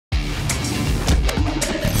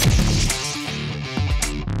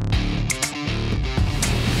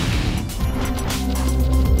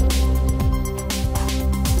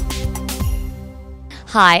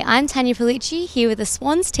Hi, I'm Tanya Pellicci here with the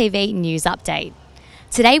SwansTV news update.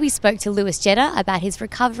 Today we spoke to Jetta about his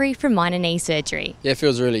recovery from minor knee surgery. Yeah, it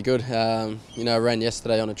feels really good. I ran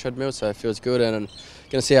yesterday on a treadmill, so it feels good, and I'm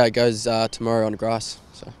going to see how it goes tomorrow on grass.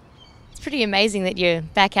 So. It's pretty amazing that you're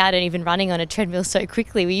back out and even running on a treadmill so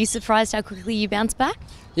quickly. Were you surprised how quickly you bounced back?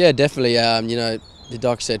 Yeah, definitely. The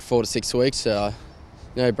doc said 4 to 6 weeks, so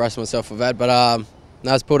braced myself for that. But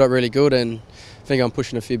no, it's pulled up really good, and I think I'm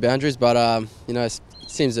pushing a few boundaries. But it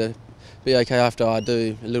seems to be okay after I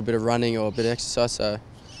do a little bit of running or a bit of exercise. So.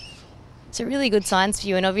 It's a really good signs for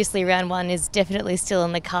you, and obviously round one is definitely still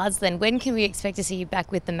on the cards. Then when can we expect to see you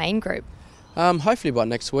back with the main group? Hopefully by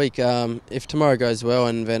next week. If tomorrow goes well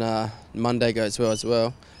and then Monday goes well as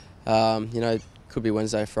well, could be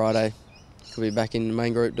Wednesday, Friday. Could be back in the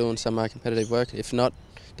main group doing some competitive work. If not,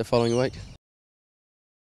 the following week.